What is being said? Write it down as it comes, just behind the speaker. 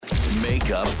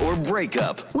Make Up or Break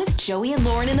Up with Joey and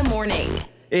Lauren in the morning.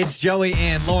 It's Joey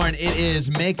and Lauren. It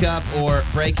is Make Up or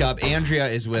Break Up. Andrea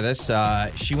is with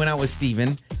us. She went out with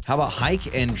Steven. How about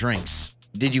hike and drinks?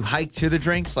 Did you hike to the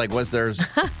drinks? Like, was there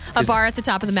a bar at the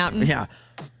top of the mountain? Yeah.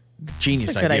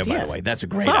 Genius idea, by the way. That's a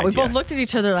great idea. We both looked at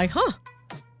each other like,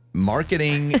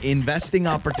 Marketing, investing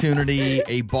opportunity,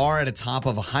 a bar at the top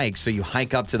of a hike. So you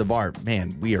hike up to the bar.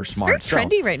 Man, we are smart. It's very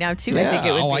trendy right now, too. Yeah. I think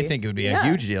it would be. I think it would be a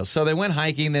huge deal. So they went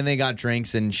hiking, then they got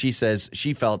drinks, and she says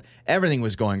she felt everything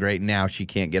was going great. Now she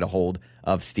can't get a hold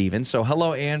of Steven. So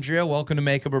hello, Andrea. Welcome to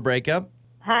Make Up or Break Up.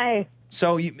 Hi.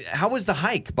 So how was the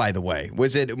hike, by the way?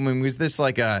 Was this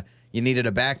like you needed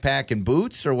a backpack and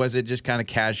boots, or was it just kind of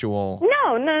casual?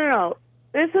 No.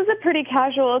 This was a pretty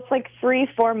casual. It's like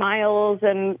 3-4 miles,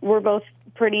 and we're both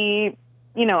pretty,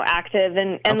 active,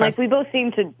 and Okay. like we both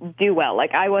seemed to do well.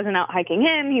 Like I wasn't out hiking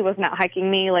him, he wasn't out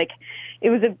hiking me. Like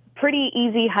it was a pretty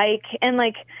easy hike, and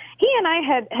like he and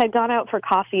I had gone out for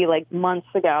coffee like months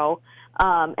ago,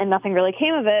 and nothing really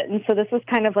came of it. And so this was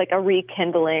kind of like a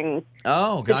rekindling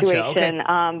situation.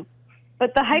 Okay.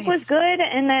 But the hike was good,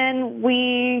 and then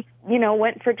we,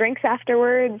 went for drinks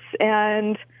afterwards,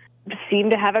 and seemed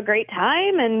to have a great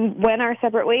time and went our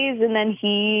separate ways, and then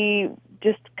he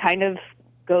just kind of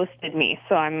ghosted me.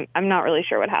 So I'm not really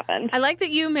sure what happened. I like that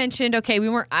you mentioned, we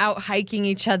weren't out hiking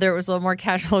each other. It was a little more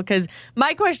casual, because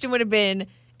my question would have been,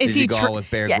 Did you go with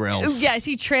Bear Grylls? Yeah, is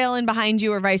he trailing behind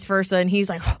you or vice versa? And he's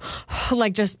like,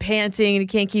 like just panting and he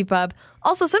can't keep up.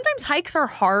 Also, sometimes hikes are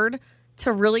hard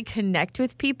to really connect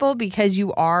with people because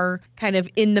you are kind of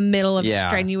in the middle of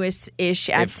strenuous-ish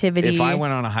activity. If I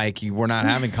went on a hike, we're not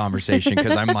having conversation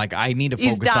because I'm like, I need to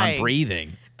focus on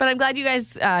breathing. But I'm glad you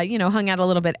guys, hung out a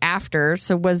little bit after.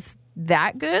 So was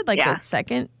that good? Like the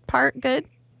second part good?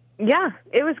 Yeah,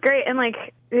 it was great. And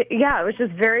it was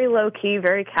just very low-key,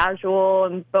 very casual,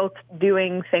 and both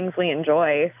doing things we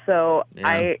enjoy. So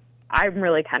I'm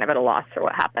really kind of at a loss for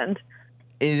what happened.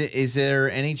 Is there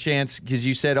any chance, because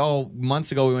you said,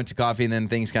 months ago we went to coffee and then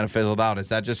things kind of fizzled out. Is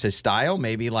that just his style?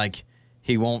 Maybe like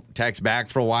he won't text back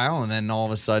for a while and then all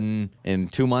of a sudden in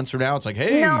 2 months from now it's like,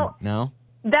 hey, no?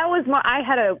 That was more, I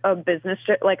had a business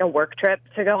trip, like a work trip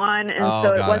to go on. And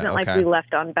so it wasn't like we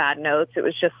left on bad notes. It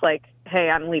was just like, hey,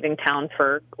 I'm leaving town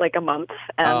for like a month.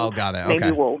 And got it.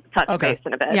 Maybe we'll touch base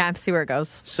in a bit. Yeah, see where it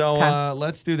goes. So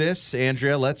let's do this,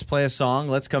 Andrea. Let's play a song.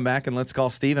 Let's come back and let's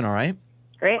call Steven, all right?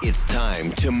 Great. It's time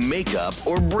to Make Up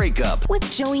or Break Up with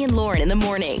Joey and Lauren in the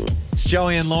morning. It's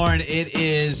Joey and Lauren. It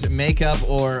is Make Up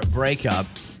or Break Up.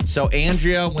 So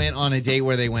Andrea went on a date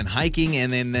where they went hiking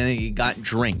and then they got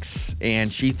drinks.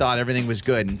 And she thought everything was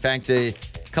good. In fact, a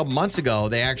couple months ago,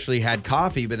 they actually had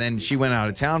coffee, but then she went out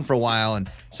of town for a while. And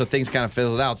so things kind of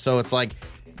fizzled out. So it's like,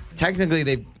 technically,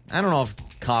 I don't know if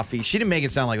coffee. She didn't make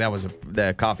it sound like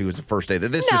that coffee was the first day.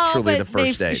 That this was truly the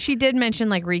first day. She did mention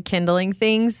like rekindling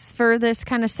things for this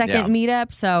kind of second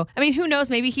meetup. So I mean, who knows?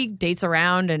 Maybe he dates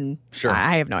around, and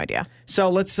I have no idea.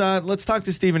 So let's talk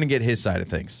to Steven and get his side of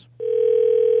things.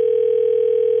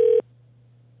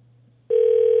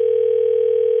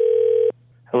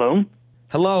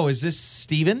 Hello. Is this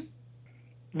Steven?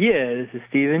 Yeah, this is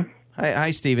Steven. Hi,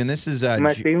 Steven. This is Am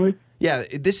I speaking with? Yeah,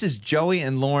 this is Joey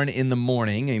and Lauren in the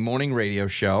morning, a morning radio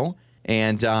show.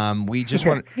 And we just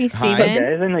want to... Hey, Steven. Hi,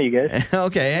 guys. I know you guys.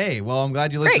 Okay, hey. Well, I'm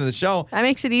glad you listened to the show. That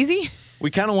makes it easy.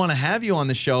 We kind of want to have you on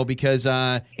the show because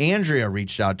Andrea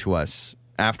reached out to us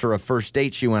after a first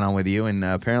date she went on with you, and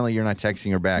apparently you're not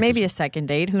texting her back. Maybe a second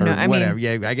date. Who knows? Whatever.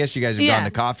 I guess you guys have gone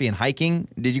to coffee and hiking.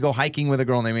 Did you go hiking with a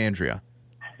girl named Andrea?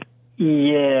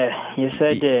 Yeah, yes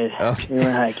I did. Okay. We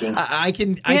went hiking. I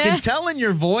can tell in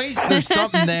your voice there's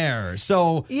something there.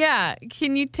 So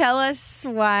can you tell us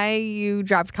why you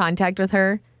dropped contact with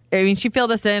her? I mean, she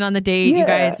filled us in on the date. You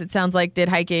guys, it sounds like, did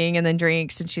hiking and then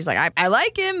drinks, and she's like, I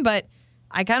like him, but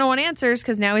I kind of want answers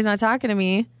because now he's not talking to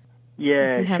me.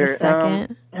 Yeah, if you have a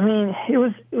second. I mean, it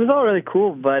was all really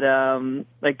cool, but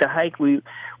like the hike, we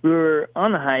were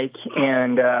on the hike,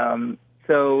 and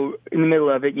so in the middle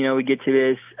of it, we get to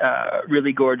this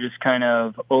really gorgeous kind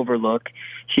of overlook.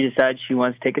 She decides she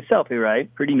wants to take a selfie,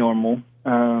 right? Pretty normal.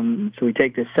 So we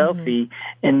take this selfie,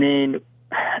 and then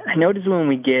I noticed when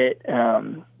we get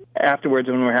afterwards,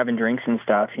 when we're having drinks and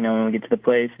stuff, when we get to the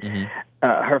place,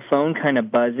 her phone kind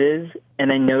of buzzes,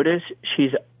 and I notice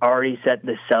she's already set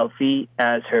the selfie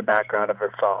as her background of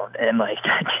her phone, and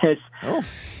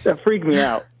that freaked me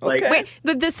out. Okay. Wait,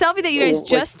 the selfie that you guys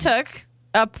just took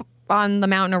up on the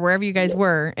mountain or wherever you guys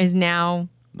were is now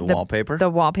the wallpaper? The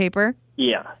wallpaper?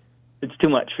 Yeah. It's too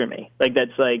much for me.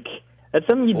 That's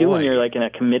something you do when you're in a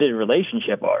committed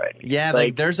relationship already. Yeah,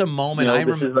 there's a moment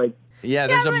Yeah,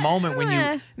 there's a moment when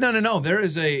you... No.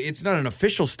 It's not an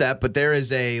official step, but there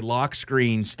is a lock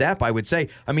screen step, I would say.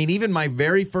 I mean, even my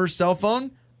very first cell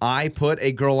phone, I put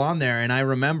a girl on there, and I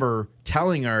remember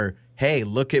telling her, hey,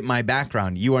 look at my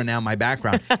background. You are now my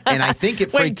background. And I think it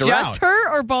freaked her out. Just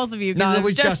her or both of you? No, it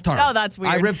was just her. Oh, that's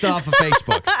weird. I ripped off of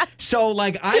Facebook. So,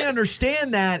 like, I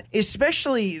understand that,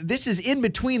 especially this is in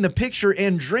between the picture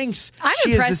and drinks. I'm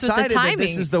she impressed has with the decided that timing.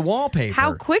 this is the wallpaper.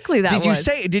 How quickly that was.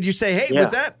 Did you say, hey, Yeah.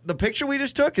 was that the picture we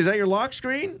just took? Is that your lock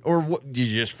screen? Or what, did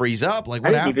you just freeze up? Like, I what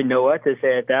didn't happened? even know what to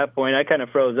say at that point. I kind of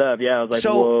froze up. Yeah, I was like,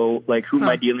 whoa, like, who am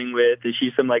I dealing with? Is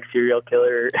she some, like, serial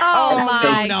killer? Oh,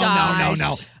 my No.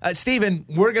 gosh. Steven,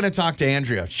 we're going to talk to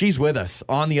Andrea. She's with us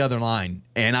on the other line,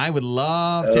 and I would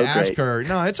love to ask her.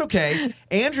 No, it's okay.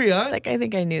 Andrea, It's like, I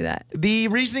think I knew that. the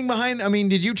reasoning behind, I mean,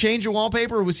 did you change your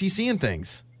wallpaper or was he seeing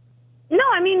things? No,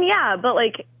 I mean, yeah, but,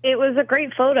 like, it was a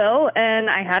great photo, and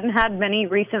I hadn't had many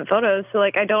recent photos, so,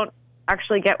 like, I don't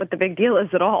actually get what the big deal is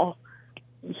at all.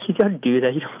 You don't do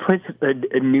that. You don't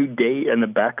put a new date in the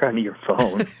background of your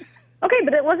phone. Okay,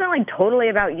 but it wasn't, like, totally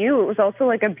about you. It was also,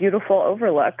 like, a beautiful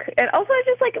overlook. And also, I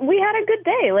just, like, we had a good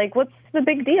day. Like, what's the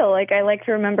big deal? Like, I like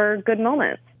to remember good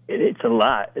moments. It's a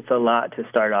lot. It's a lot to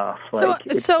start off. Like,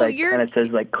 it's so like, you're- kind of says,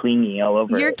 like, clingy all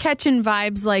over You're it. catching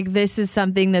vibes like this is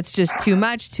something that's just too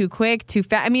much, too quick, too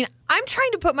fast. I mean, I'm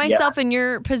trying to put myself in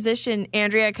your position,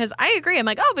 Andrea, because I agree. I'm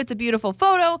like, oh, if it's a beautiful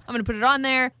photo, I'm going to put it on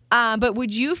there. But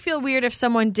would you feel weird if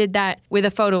someone did that with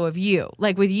a photo of you?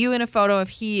 Like with you in a photo if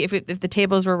the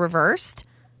tables were reversed?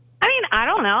 I mean, I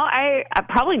don't know. I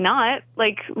probably not.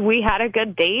 Like, we had a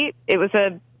good date. It was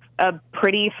a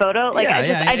pretty photo. Like,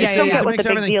 I just don't get what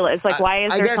the big deal is. Like, why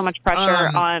is there so much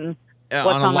pressure on what's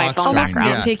on my phone Almost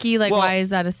background? nitpicky. Like, Well, why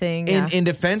is that a thing? In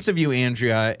defense of you,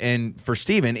 Andrea, and for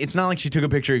Steven, it's not like she took a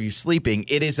picture of you sleeping.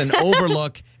 It is an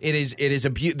overlook.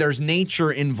 There's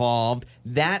nature involved.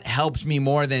 That helps me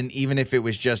more than even if it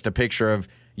was just a picture of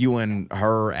you and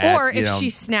her at, or if she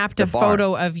snapped a the bar.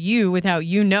 photo of you without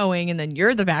you knowing, and then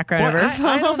you're the background of her phone.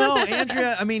 I don't know,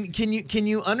 Andrea. I mean, can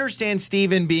you understand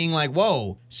Steven being like,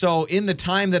 whoa, so in the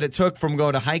time that it took from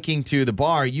going to hiking to the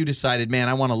bar, you decided, man,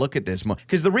 I want to look at this more.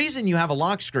 Because the reason you have a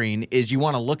lock screen is you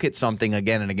want to look at something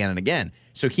again and again and again.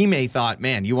 So he may thought,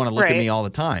 man, you want to look at me all the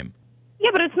time.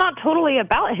 Yeah, but it's not totally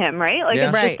about him, right? Like,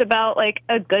 it's Right. just about, like,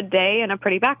 a good day and a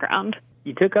pretty background.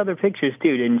 You took other pictures,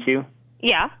 too, didn't you?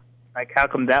 Yeah. Like, how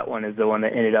come that one is the one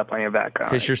that ended up on your background?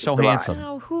 Because you're so It's a lie. handsome.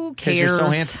 Oh, who Because cares? you're so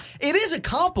handsome. It is a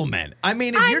compliment. I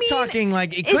mean, if you're talking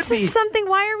like it could It's be. just something.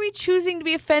 Why are we choosing to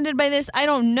be offended by this? I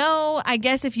don't know. I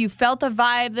guess if you felt a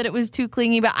vibe that it was too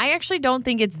clingy, but I actually don't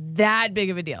think it's that big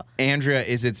of a deal. Andrea,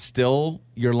 is it still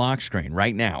your lock screen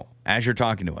right now as you're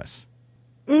talking to us?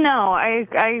 No,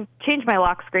 I change my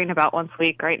lock screen about once a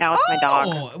week right now with my dog.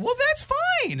 Oh, well, that's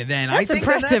fine then. That's I think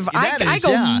impressive. I I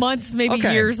go months, maybe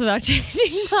years without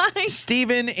changing mine.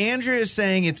 Steven, Andrea is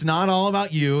saying it's not all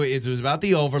about you. It was about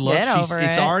the overlook. Get over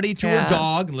It's it. already to her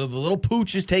dog. The little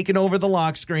pooch is taking over the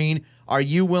lock screen. Are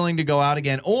you willing to go out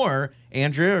again? Or,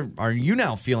 Andrea, are you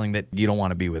now feeling that you don't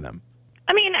want to be with him?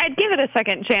 I mean, I'd give it a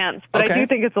second chance, but Okay. I do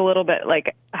think it's a little bit,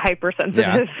 like,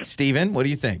 hypersensitive. Yeah. Steven, what do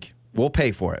you think? We'll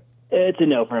pay for it. It's a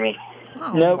no for me.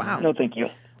 Oh, no, wow. no, thank you.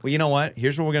 Well, you know what?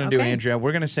 Here's what we're going to do, Okay. Andrea.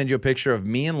 We're going to send you a picture of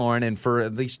me and Lauren, and for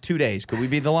at least 2 days, could we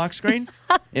be the lock screen?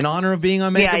 In honor of being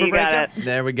on Makeup Yeah, or you got Breakup?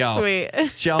 There we go. Sweet.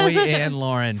 It's Joey and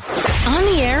Lauren. On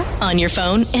the air, on your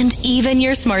phone, and even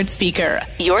your smart speaker.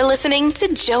 You're listening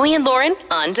to Joey and Lauren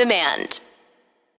on demand.